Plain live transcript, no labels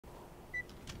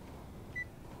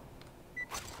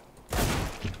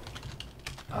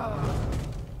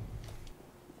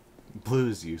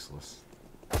Blue's useless.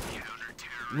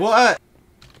 What?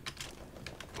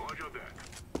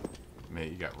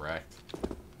 Mate, you got wrecked.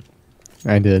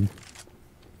 I did.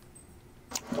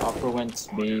 Opera went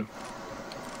to B.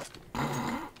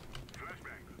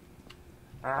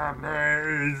 Amazing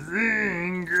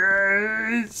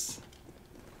Grace.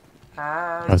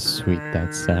 How sweet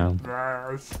that sound.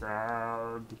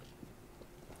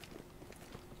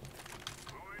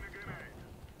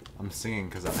 I'm singing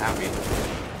because I'm happy.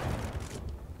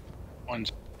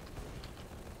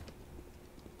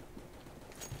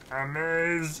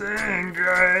 Amazing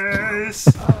Grace.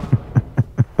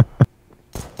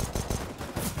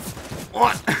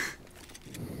 What?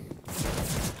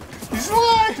 He's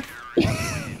alive.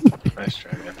 Nice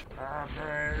try, man.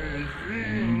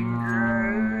 Amazing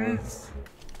Grace.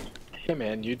 Hey,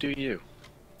 man, you do you.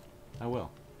 I will.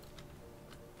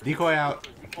 Decoy out.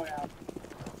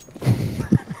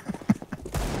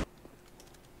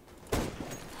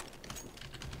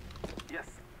 Yes.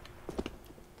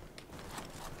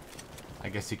 I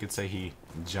guess you could say he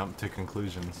jumped to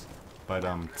conclusions, but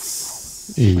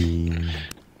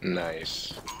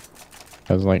Nice.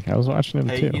 I was watching him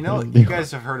Hey, too. you know, you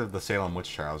guys have heard of the Salem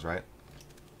witch trials, right?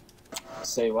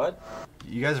 Say what?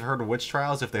 You guys have heard of witch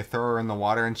trials? If they throw her in the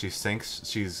water and she sinks,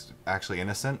 she's actually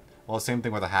innocent. Well, same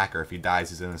thing with a hacker. If he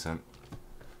dies, he's innocent.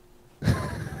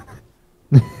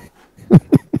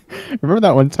 Remember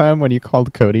that one time when you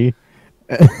called Cody,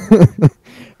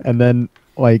 and then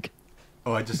like,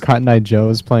 Oh, I just Cotton Eye Joe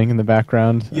was playing in the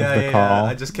background of the yeah. call.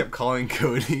 I just kept calling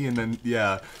Cody, and then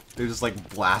yeah, they're just like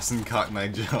blasting Cotton Eye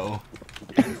Joe.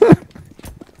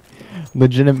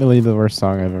 Legitimately the worst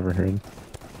song I've ever heard.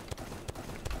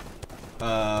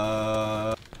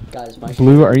 Guys, my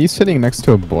Blue, are you sitting next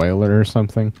to a boiler or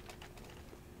something?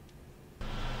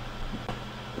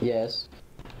 Yes.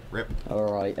 Rip.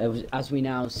 Alright, as we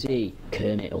now see,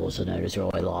 Kermit, also known as Roy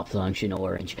Larplanche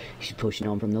Orange, he's pushing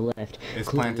on from the left. It's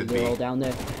Clearly planted they're B. all down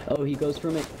there. Oh, he goes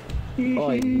from it. Oh,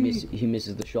 he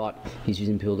misses the shot. He's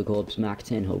using Pull the Corpse Mac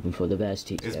 10, hoping for the best.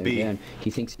 He's It's going B. down. He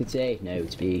thinks it's A. No,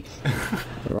 it's B.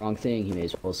 The wrong thing, he may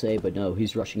as well say, but no,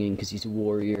 he's rushing in because he's a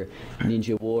warrior.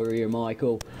 Ninja warrior,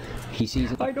 Michael. He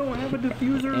sees I don't have a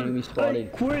diffuser. enemy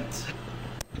spotted. I quit.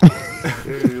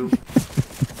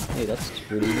 Hey, that's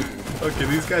pretty good. Okay,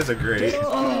 these guys are great.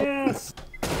 Oh, yes.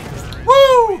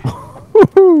 Woo!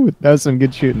 Woohoo! That was some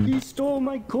good shooting. He stole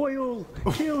my coil.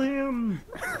 Kill him.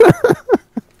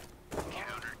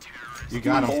 You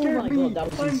got him. Oh my god,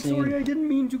 that was I'm insane. sorry, I didn't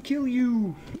mean to kill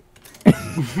you.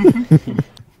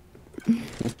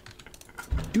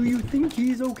 Do you think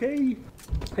he's okay?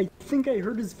 I think I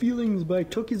hurt his feelings, but I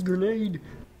took his grenade.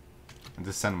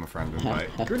 Just send him a friend invite.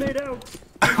 Grenade out.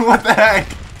 What the heck?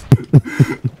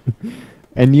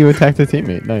 And you attacked a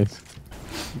teammate. Nice.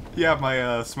 Yeah,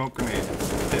 my smoke grenade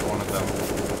hit one of them.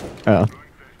 Oh.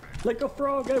 Like a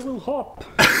frog, I will hop.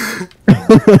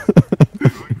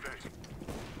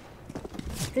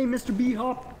 Hey, Mr. B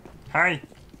Hop. Hi.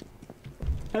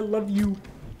 I love you.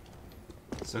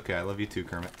 It's okay. I love you too,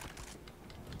 Kermit.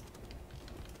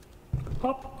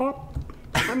 Hop, hop.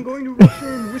 I'm going to rush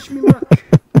in. Wish me luck.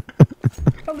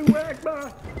 Allahu Akbar.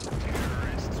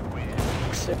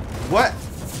 What?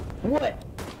 What?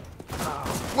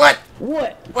 What?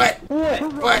 What? What? What?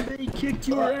 Harambe kicked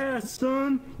your ass,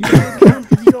 son. You can't count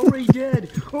because he's already dead.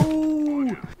 Oh!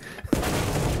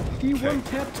 He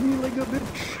one-tapped me like a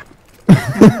bitch.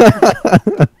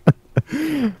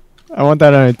 I want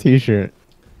that on a t-shirt.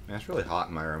 Man, it's really hot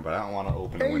in my room, but I don't want to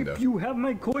open a Hey, window. you have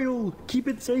my coil. Keep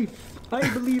it safe. I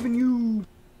believe in you.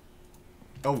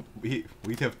 Oh, we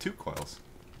have 2 coils.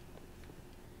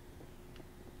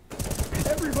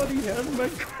 Everybody has my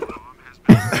coil.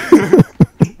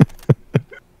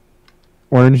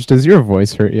 Orange, does your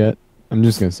voice hurt yet? I'm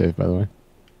just gonna save, by the way.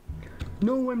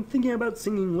 No, I'm thinking about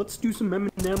singing. Let's do some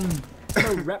Eminem.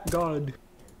 I'm a rap god.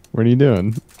 What are you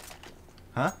doing?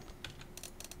 Huh?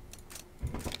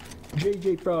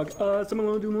 JJ Frog. Someone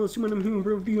want to do most human human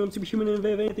review on superhuman and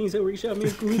anything so reach out me.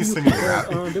 He's singing rap.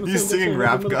 He's singing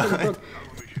rap god.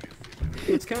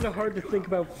 It's kind of hard to think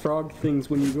about frog things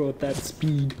when you go at that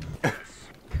speed.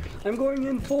 I'm going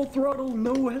in full throttle,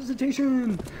 no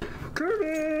hesitation.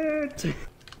 Kermit!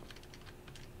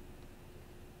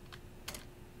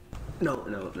 No.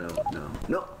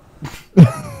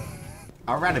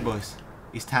 Alrighty, boys.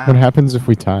 It's time What happens if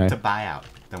we tie? to buy out.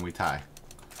 Then we tie.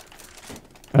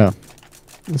 Oh.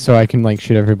 So I can, like,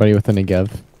 shoot everybody with a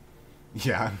Negev?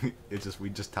 Yeah, we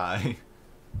just tie.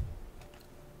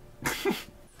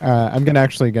 I'm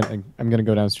gonna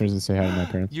go downstairs and say hi to my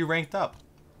parents. You ranked up.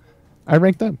 I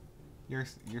ranked up. You're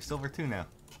silver 2 now.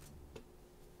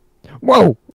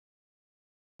 Whoa!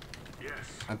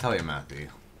 I tell you, Matthew,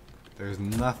 there's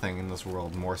nothing in this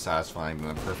world more satisfying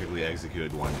than a perfectly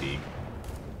executed 1D.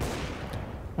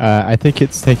 I think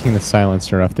it's taking the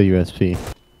silencer off the USP.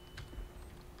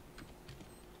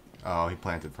 Oh, he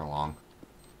planted for long.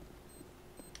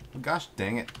 Gosh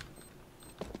dang it.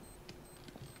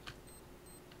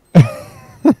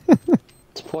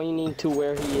 It's pointing to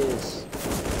where he is.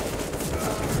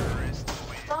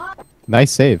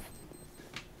 Nice save.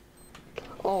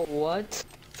 Oh, what?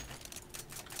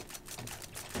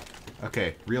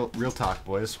 Okay, real talk,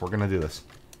 boys. We're gonna do this.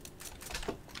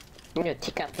 I'm gonna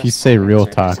take out the If you say real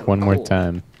silencer 'cause talk I'm one more cool.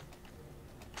 time.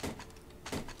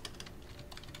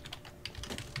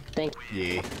 Thank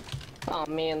Yeah. Oh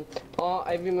man. Oh,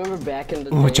 I remember back in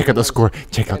the Ooh, day check out when the I was score.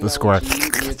 Check out the score.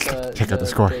 MLG with, Check out the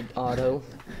score. auto.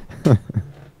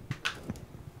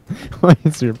 What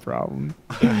is your problem?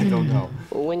 I don't know.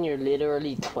 When you're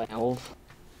literally 12.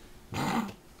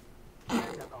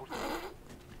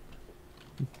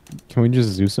 Can we just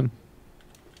Zeus him?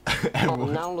 Oh,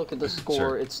 now look at the score.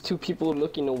 Sure. It's two people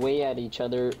looking away at each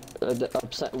other.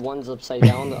 One's upside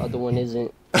down, the other one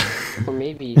isn't. Or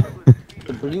maybe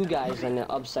the blue guy's in the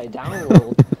upside down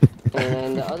world,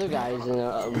 and the other guy's in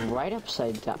a right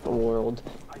upside down world,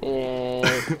 and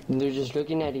they're just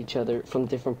looking at each other from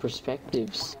different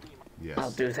perspectives. Yes.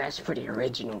 Oh, dude, that's pretty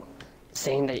original.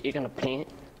 Saying that you're gonna plant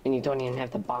and you don't even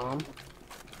have the bomb.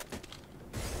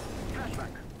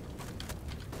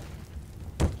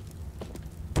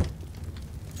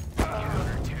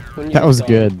 When That you're was done.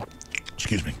 good.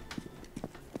 Excuse me.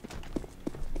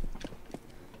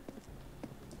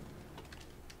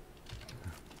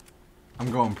 I'm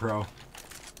going pro.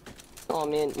 Oh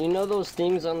man, you know those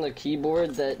things on the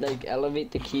keyboard that like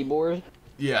elevate the keyboard?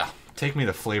 Yeah. Take me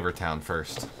to Flavor Town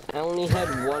first. I only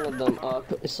had one of them up,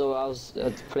 so I was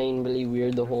playing really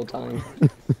weird the whole time. I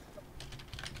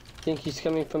think he's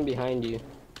coming from behind you.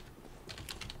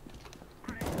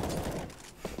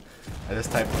 I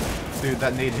just typed, dude,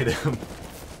 that nade hit him.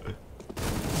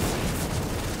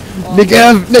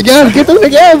 Negev! Negev! Get the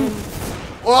Negev!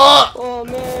 Oh! Oh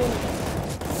man!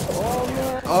 Oh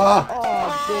man! Oh!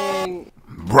 Oh dang!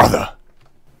 Brother.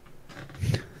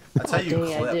 That's how you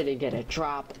Dang, I clip. didn't get a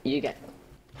drop. You got.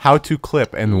 How to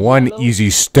clip in one easy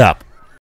step.